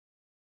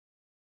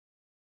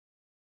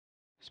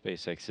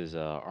SpaceX is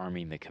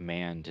arming the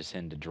command to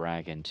send a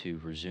Dragon to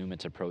resume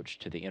its approach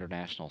to the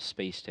International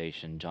Space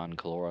Station. John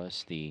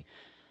Caloris, the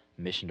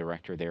mission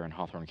director there in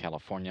Hawthorne,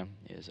 California,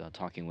 is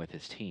talking with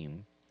his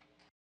team.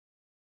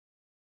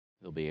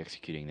 They'll be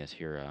executing this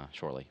here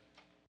shortly.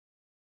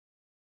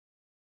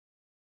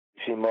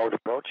 See mode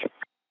approach.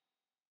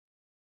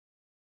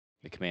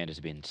 The command has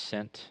been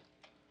sent.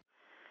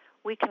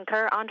 We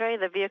concur, Andre.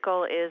 The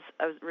vehicle is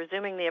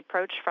resuming the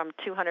approach from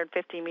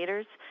 250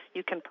 meters.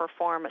 You can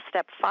perform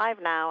step 5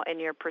 now in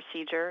your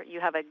procedure. You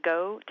have a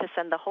go to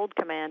send the hold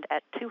command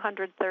at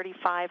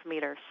 235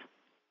 meters.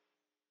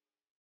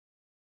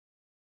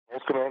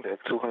 Hold command at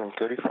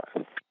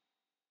 235.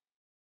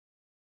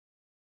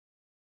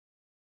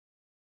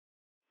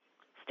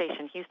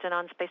 Station Houston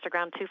on Space to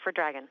Ground 2 for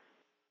Dragon.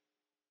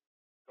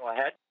 Go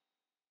ahead.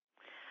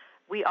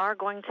 We are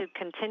going to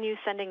continue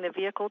sending the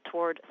vehicle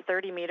toward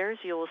 30 meters.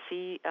 You will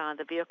see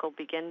the vehicle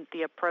begin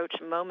the approach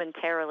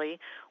momentarily.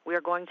 We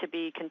are going to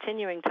be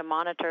continuing to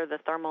monitor the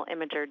thermal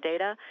imager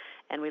data,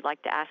 and we'd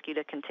like to ask you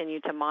to continue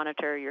to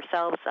monitor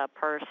yourselves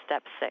per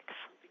step 6.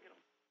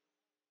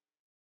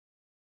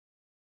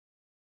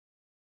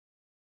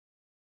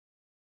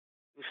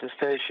 Houston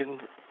Station,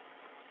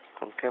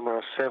 on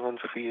camera 7,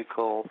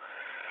 vehicle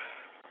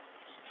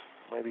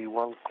maybe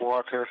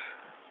 1/4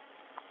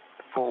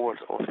 forward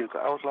of vehicle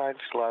outline,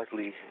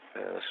 slightly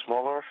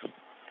smaller,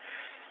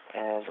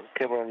 and on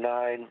camera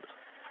 9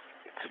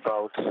 it's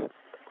about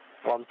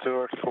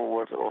 1/3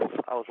 forward of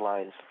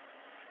outline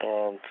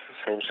and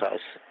same size.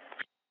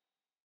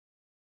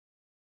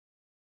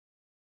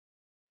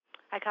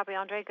 I copy,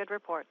 Andre. Good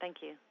report.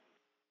 Thank you.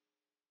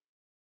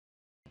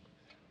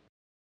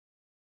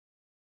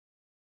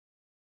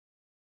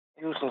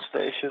 Houston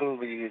Station,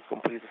 we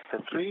completed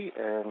step 3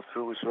 and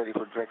crew is ready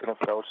for Dragon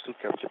approach to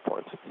capture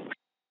point.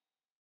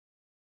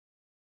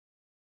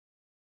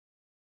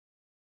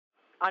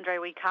 Andre,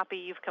 we copy.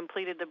 You've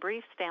completed the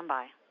brief. Stand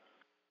by.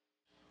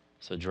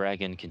 So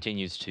Dragon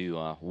continues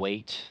to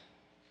wait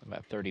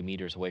about 30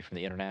 meters away from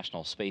the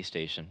International Space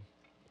Station.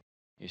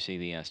 You see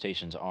the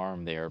station's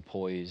arm there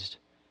poised,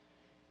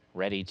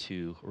 ready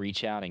to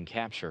reach out and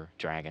capture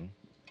Dragon.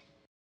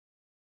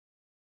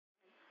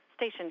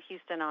 Station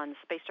Houston on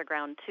Space to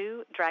Ground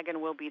 2. Dragon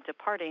will be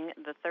departing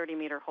the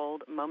 30-meter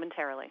hold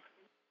momentarily.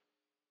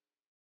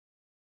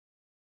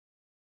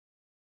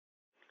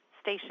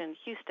 Station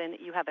Houston,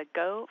 you have a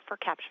go for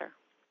capture.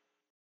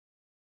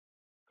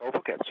 Go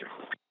for capture.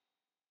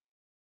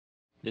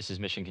 This is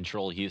Mission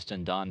Control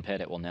Houston. Don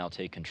Pettit will now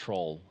take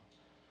control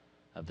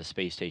of the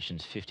space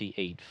station's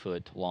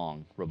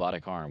 58-foot-long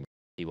robotic arm.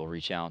 He will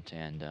reach out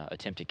and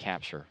attempt to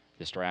capture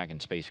this Dragon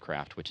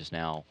spacecraft, which is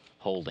now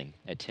holding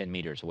at 10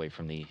 meters away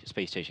from the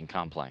space station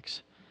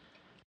complex.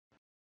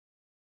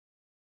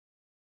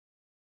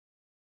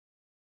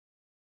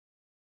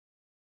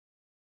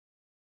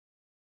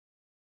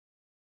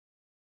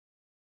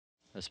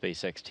 The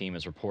SpaceX team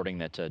is reporting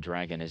that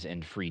Dragon is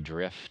in free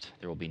drift.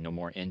 There will be no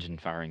more engine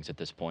firings at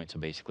this point, so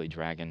basically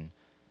Dragon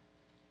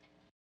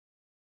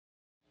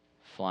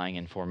flying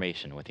in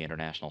formation with the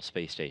International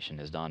Space Station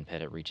as Don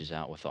Pettit reaches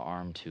out with the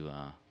arm to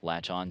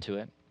latch onto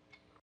it.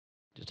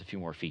 Just a few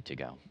more feet to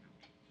go.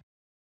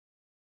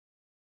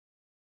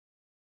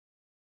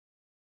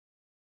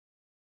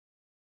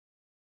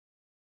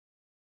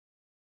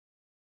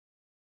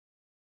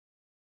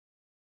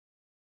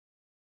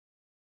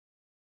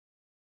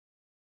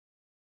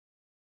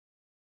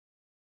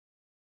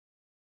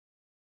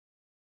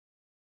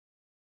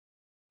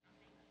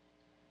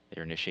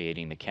 They're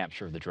initiating the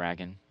capture of the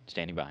Dragon.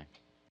 Standing by.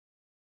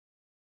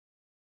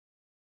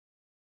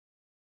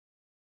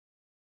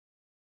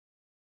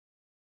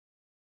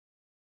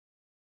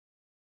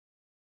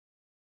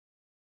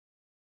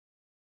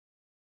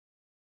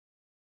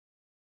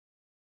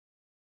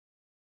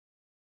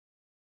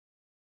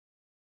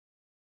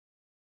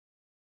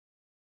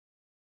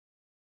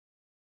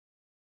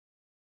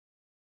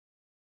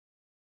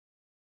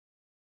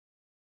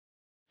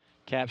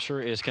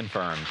 Capture is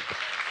confirmed.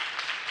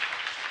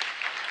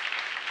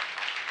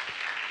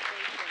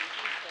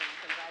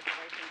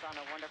 Congratulations on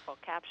a wonderful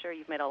capture.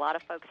 You've made a lot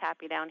of folks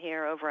happy down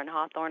here over in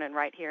Hawthorne and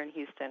right here in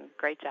Houston.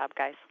 Great job,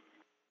 guys.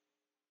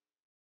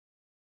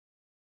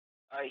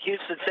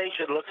 Houston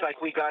Station, looks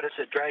like we got us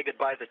a Dragon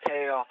by the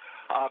tail.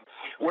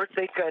 We're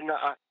thinking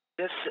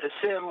this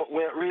sim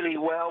went really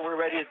well. We're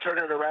ready to turn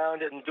it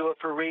around and do it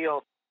for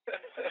real.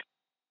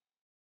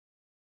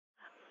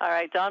 All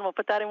right, Don, we'll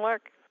put that in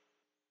work.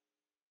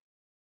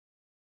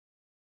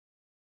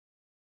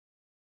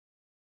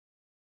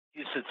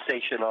 Houston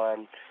Station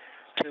on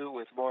 2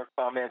 with more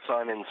comments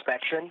on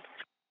inspection.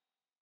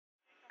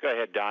 Go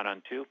ahead, Don,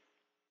 on 2.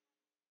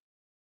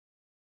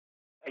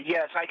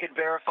 Yes, I can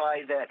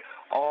verify that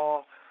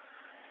all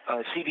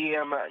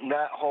CDM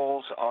nut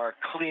holes are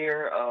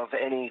clear of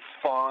any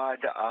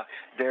FOD.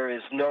 There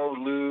is no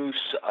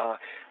loose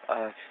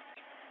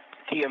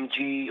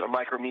TMG or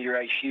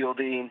micrometeorite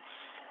shielding.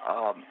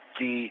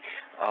 The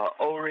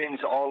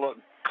O-rings all look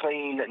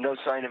clean, no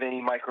sign of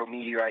any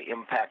micrometeorite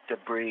impact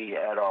debris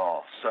at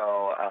all.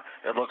 So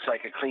it looks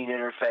like a clean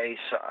interface,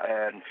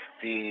 and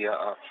the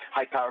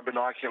high-power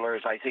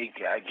binoculars, I think,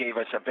 gave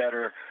us a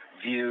better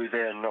view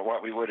than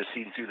what we would have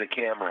seen through the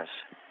cameras.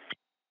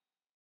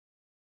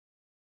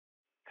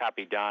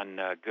 Copy, Don.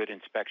 Good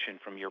inspection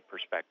from your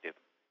perspective.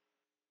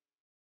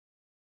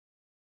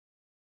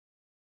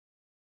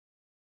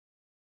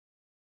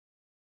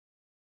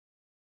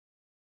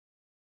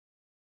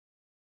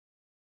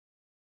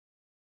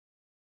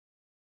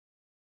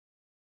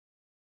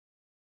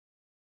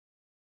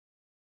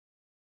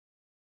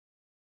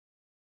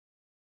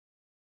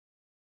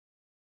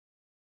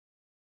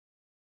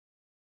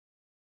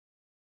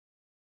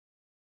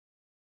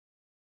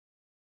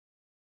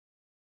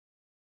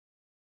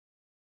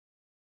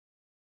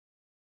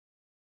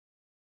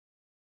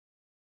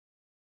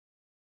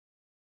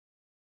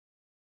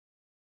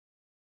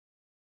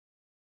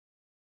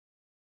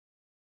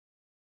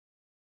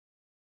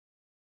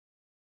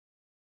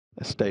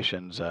 The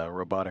station's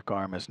robotic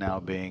arm is now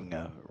being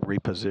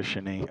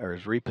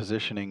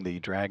repositioning the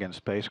Dragon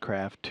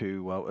spacecraft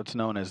to what's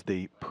known as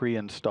the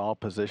pre-install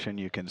position.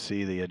 You can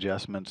see the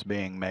adjustments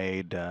being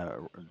made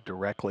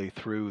directly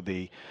through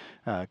the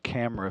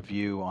camera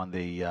view on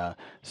the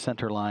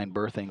centerline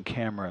berthing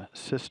camera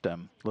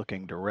system,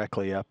 looking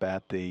directly up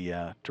at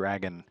the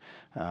Dragon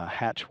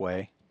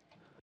hatchway.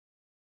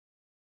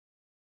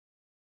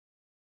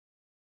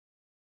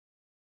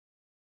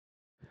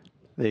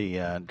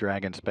 The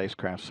Dragon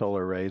spacecraft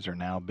solar arrays are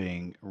now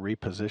being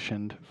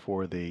repositioned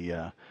for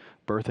the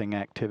berthing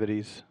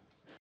activities.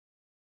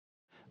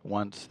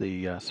 Once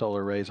the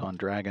solar arrays on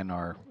Dragon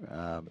are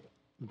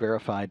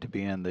verified to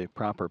be in the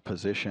proper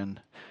position,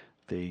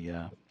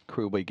 the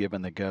crew will be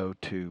given the go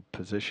to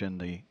position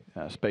the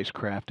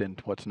spacecraft in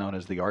what's known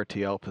as the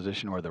RTL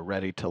position, or the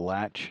ready to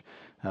latch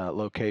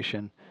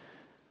location.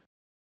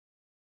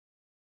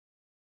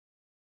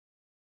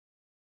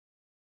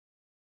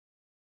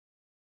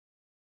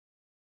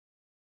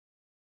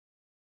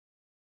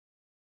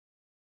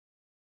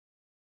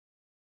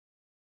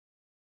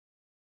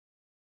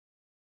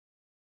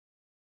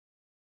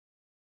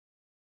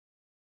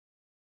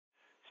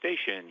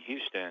 Station,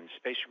 Houston,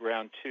 Space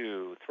Ground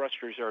 2,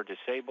 thrusters are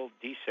disabled,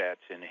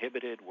 DSATs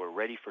inhibited. We're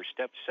ready for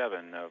Step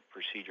 7 of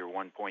Procedure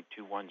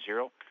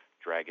 1.210,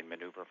 Dragon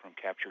maneuver from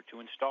capture to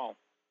install.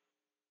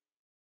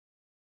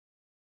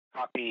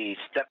 Copy.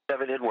 Step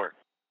 7 in work.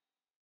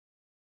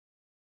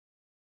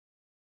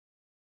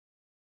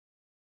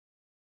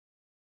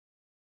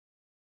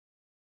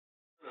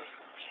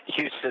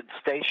 Houston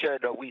Station,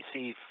 we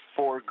see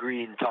 4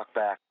 green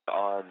talkback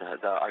on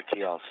the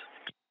RTLs.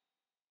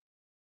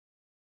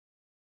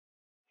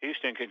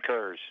 Houston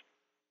concurs.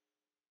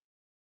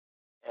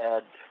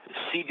 And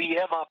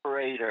CBM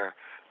operator,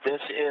 this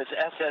is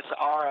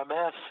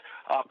SSRMS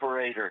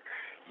operator.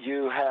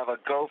 You have a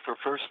go for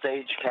first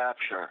stage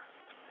capture.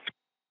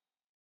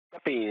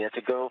 Copy. It's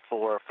a go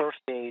for first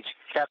stage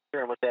capture.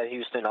 And with that,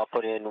 Houston, I'll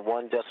put in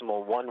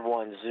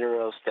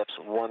 1.110 steps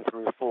 1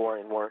 through 4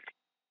 in work.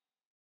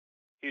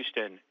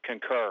 Houston,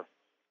 concur.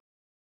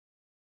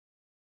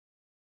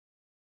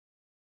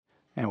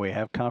 And we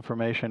have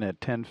confirmation at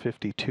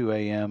 10:52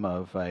 a.m.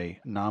 of a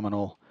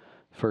nominal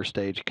first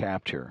stage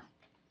capture.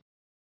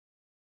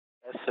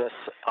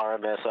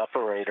 SSRMS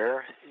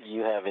operator,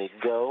 you have a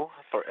go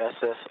for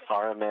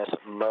SSRMS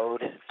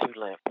mode to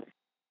limp.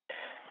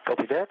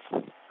 Copy that.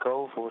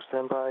 Go for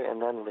standby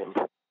and then limp.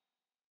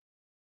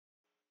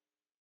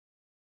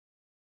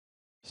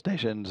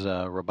 Station's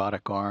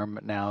robotic arm,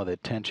 now the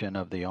tension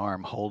of the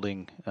arm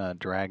holding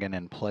Dragon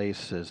in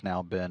place has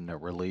now been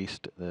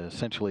released.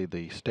 Essentially,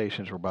 the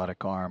station's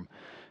robotic arm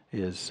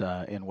is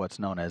in what's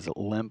known as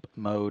limp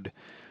mode.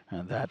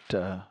 And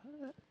that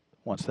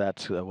once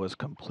that was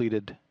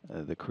completed,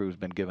 the crew's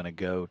been given a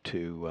go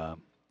to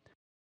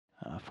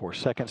for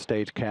second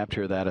stage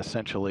capture. That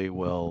essentially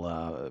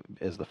will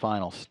is the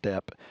final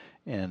step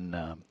in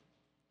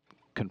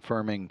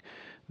confirming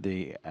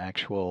the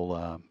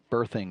actual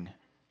berthing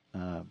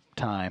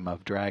time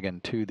of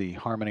Dragon to the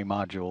Harmony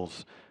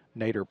module's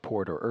nadir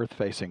port, or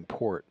Earth-facing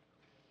port.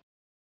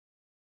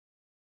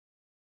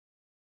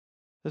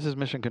 This is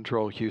Mission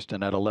Control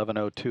Houston at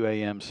 11:02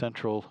 a.m.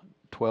 Central,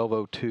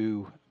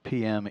 12:02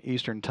 p.m.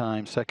 Eastern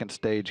Time. Second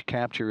stage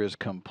capture is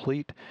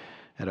complete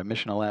at a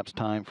mission elapsed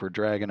time for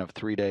Dragon of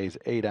 3 days,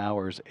 8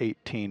 hours,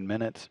 18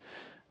 minutes.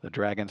 The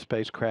Dragon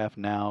spacecraft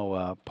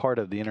now part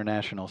of the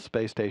International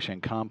Space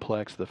Station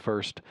complex, the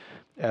first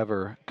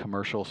ever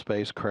commercial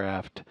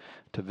spacecraft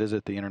to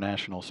visit the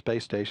International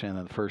Space Station,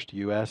 and the first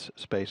U.S.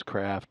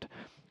 spacecraft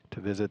to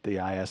visit the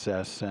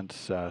ISS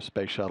since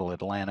Space Shuttle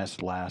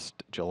Atlantis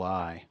last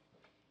July.